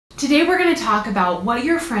Today we're going to talk about what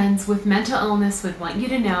your friends with mental illness would want you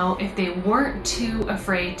to know if they weren't too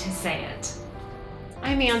afraid to say it.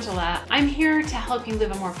 I'm Angela. I'm here to help you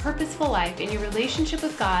live a more purposeful life in your relationship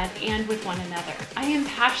with God and with one another. I am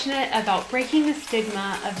passionate about breaking the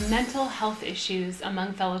stigma of mental health issues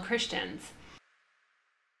among fellow Christians.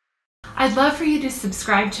 I'd love for you to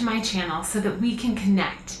subscribe to my channel so that we can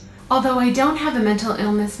connect. Although I don't have a mental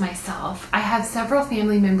illness myself, I have several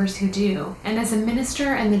family members who do, and as a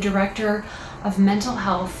minister and the director of mental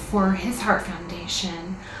health for His Heart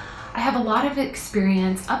Foundation, I have a lot of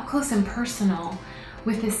experience up close and personal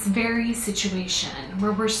with this very situation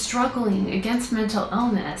where we're struggling against mental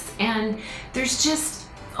illness, and there's just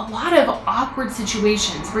a lot of awkward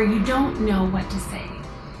situations where you don't know what to say.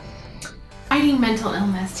 Fighting mental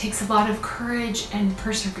illness takes a lot of courage and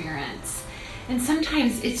perseverance. And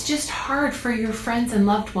sometimes it's just hard for your friends and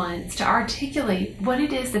loved ones to articulate what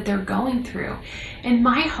it is that they're going through. And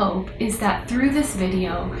my hope is that through this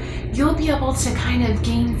video, you'll be able to kind of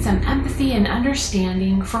gain some empathy and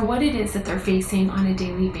understanding for what it is that they're facing on a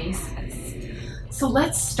daily basis. So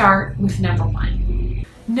let's start with number one.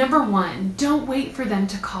 Number one, don't wait for them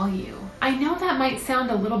to call you. I know that might sound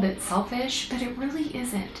a little bit selfish, but it really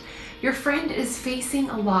isn't. Your friend is facing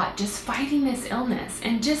a lot just fighting this illness,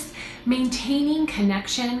 and just maintaining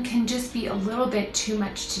connection can just be a little bit too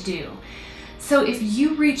much to do. So if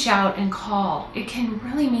you reach out and call, it can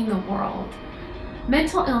really mean the world.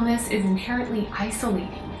 Mental illness is inherently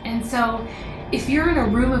isolating, and so if you're in a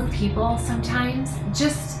room of people, sometimes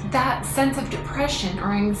just that sense of depression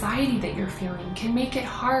or anxiety that you're feeling can make it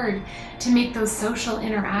hard to make those social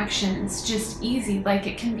interactions just easy like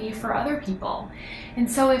it can be for other people. And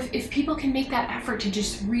so if people can make that effort to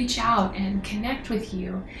just reach out and connect with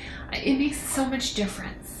you, it makes so much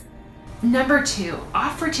difference. Number two,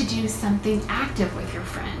 offer to do something active with your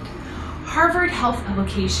friend. Harvard Health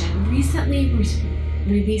publication recently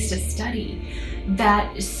released a study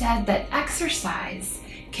that said that exercise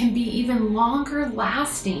can be even longer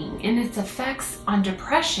lasting in its effects on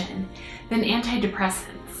depression than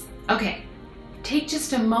antidepressants. Okay, take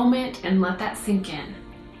just a moment and let that sink in.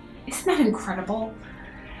 Isn't that incredible?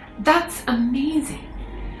 That's amazing.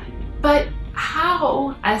 But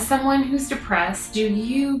how, as someone who's depressed, do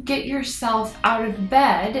you get yourself out of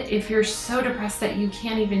bed if you're so depressed that you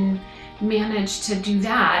can't even manage to do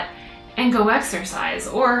that and go exercise?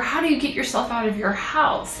 Or how do you get yourself out of your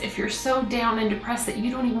house if you're so down and depressed that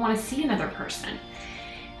you don't even want to see another person?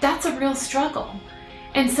 That's a real struggle.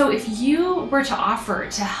 And so if you were to offer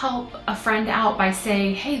to help a friend out by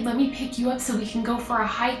saying, hey, let me pick you up so we can go for a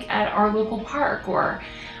hike at our local park, or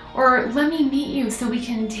let me meet you so we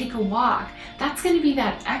can take a walk, that's going to be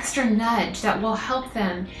that extra nudge that will help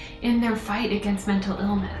them in their fight against mental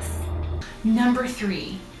illness. Number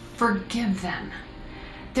three, forgive them.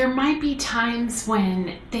 There might be times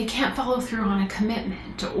when they can't follow through on a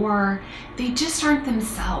commitment, or they just aren't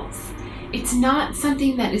themselves. It's not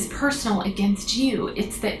something that is personal against you.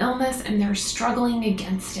 It's the illness and they're struggling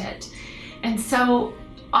against it. And so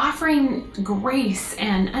offering grace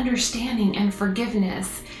and understanding and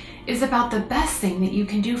forgiveness is about the best thing that you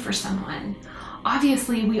can do for someone.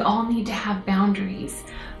 Obviously, we all need to have boundaries,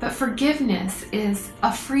 but forgiveness is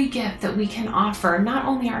a free gift that we can offer not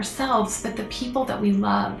only ourselves, but the people that we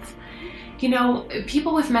love. You know,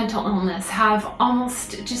 people with mental illness have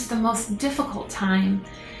almost just the most difficult time.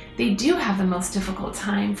 They do have the most difficult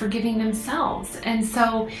time forgiving themselves. And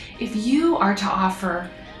so if you are to offer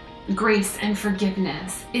grace and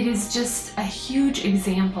forgiveness, it is just a huge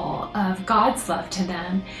example of God's love to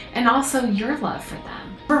them and also your love for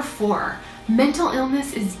them. Number four, mental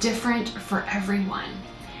illness is different for everyone.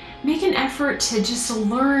 Make an effort to just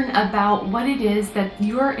learn about what it is that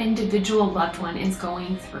your individual loved one is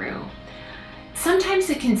going through. Sometimes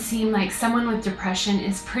it can seem like someone with depression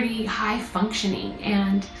is pretty high functioning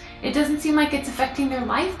and it doesn't seem like it's affecting their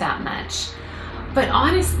life that much. But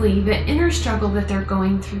honestly, the inner struggle that they're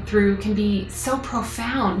going through can be so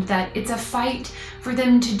profound that it's a fight for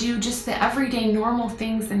them to do just the everyday normal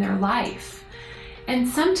things in their life. And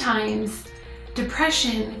sometimes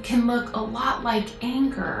depression can look a lot like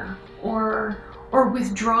anger or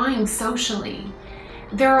withdrawing socially.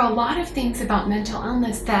 There are a lot of things about mental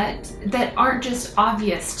illness that aren't just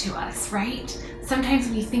obvious to us, right? Sometimes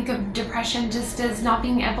we think of depression just as not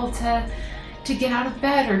being able to get out of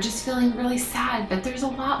bed or just feeling really sad, but there's a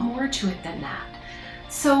lot more to it than that.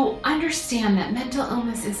 So understand that mental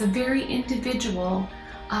illness is a very individual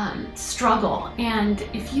struggle, and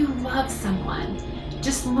if you love someone,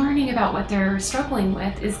 just learning about what they're struggling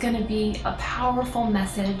with is going to be a powerful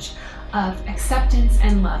message of acceptance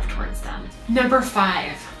and love towards them. Number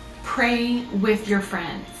 5, pray with your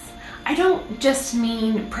friends. I don't just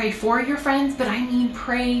mean pray for your friends, but I mean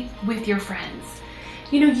pray with your friends.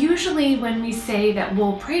 You know, usually when we say that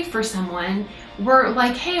we'll pray for someone, we're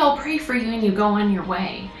like, hey, I'll pray for you, and you go on your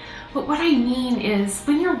way. But what I mean is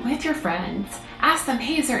when you're with your friends, ask them,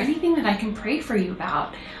 hey, is there anything that I can pray for you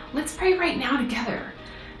about? Let's pray right now together.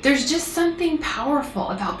 There's just something powerful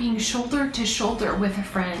about being shoulder to shoulder with a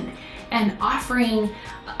friend and offering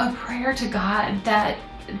a prayer to God that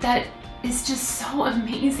is just so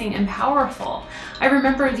amazing and powerful. I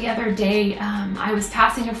remember the other day, I was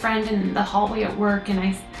passing a friend in the hallway at work,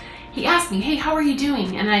 and he asked me, hey, how are you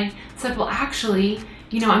doing? And I said, well, actually,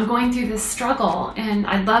 you know, I'm going through this struggle and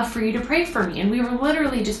I'd love for you to pray for me. And we were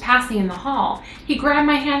literally just passing in the hall. He grabbed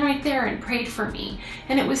my hand right there and prayed for me.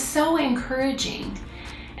 And it was so encouraging.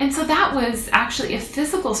 And so that was actually a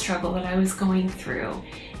physical struggle that I was going through.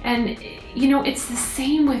 And, you know, it's the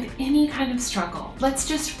same with any kind of struggle. Let's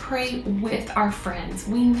just pray with our friends.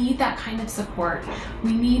 We need that kind of support.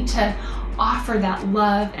 We need to offer that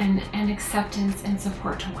love and acceptance and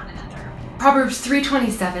support to one another. Proverbs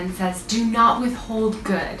 3:27 says, do not withhold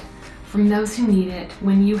good from those who need it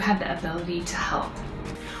when you have the ability to help.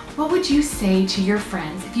 What would you say to your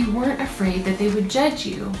friends if you weren't afraid that they would judge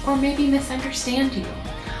you or maybe misunderstand you?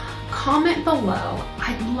 Comment below.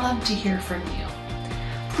 I'd love to hear from you.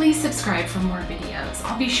 Please subscribe for more videos.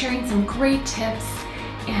 I'll be sharing some great tips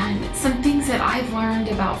and some things that I've learned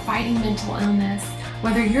about fighting mental illness,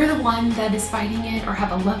 whether you're the one that is fighting it or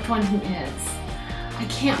have a loved one who is. I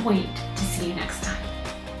can't wait to see you next time.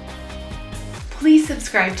 Please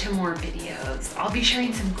subscribe to more videos. I'll be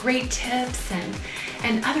sharing some great tips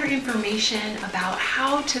and other information about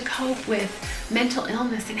how to cope with mental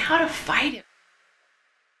illness and how to fight it.